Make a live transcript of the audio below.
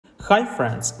Hi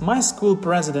friends, my school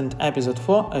president episode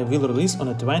 4 will release on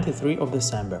the 23rd of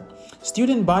December.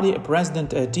 Student body president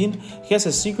Tin has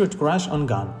a secret crush on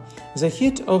Gun, the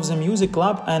head of the music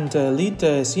club and lead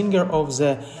singer of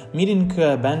the meeting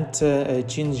band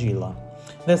Chinchilla.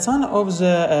 The son of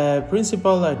the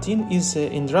principal Tin is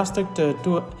entrusted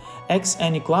to X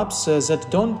any clubs that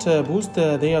don't boost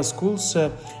their school's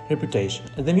reputation.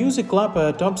 The music club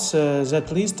tops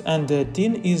that list and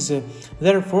Tin is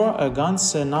therefore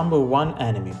Gun's number one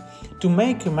enemy. To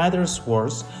make matters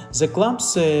worse, the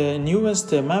club's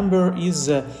newest member is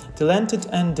talented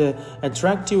and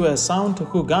attractive sound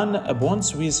who Gun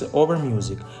bonds with over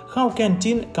music. How can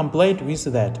Tin compete with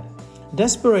that?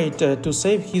 Desperate to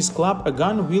save his club,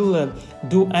 Gun will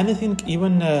do anything,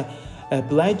 even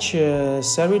pledge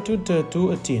servitude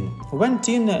to Tin. When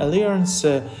Tin learns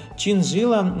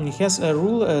Chinchilla has a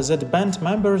rule that band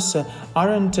members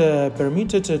aren't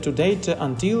permitted to date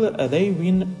until they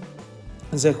win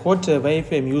the Hot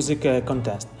Wave music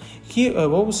contest. He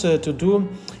vows to do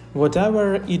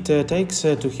whatever it takes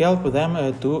to help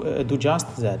them to do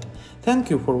just that.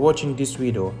 Thank you for watching this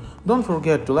video. Don't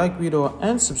forget to like video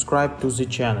and subscribe to the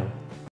channel.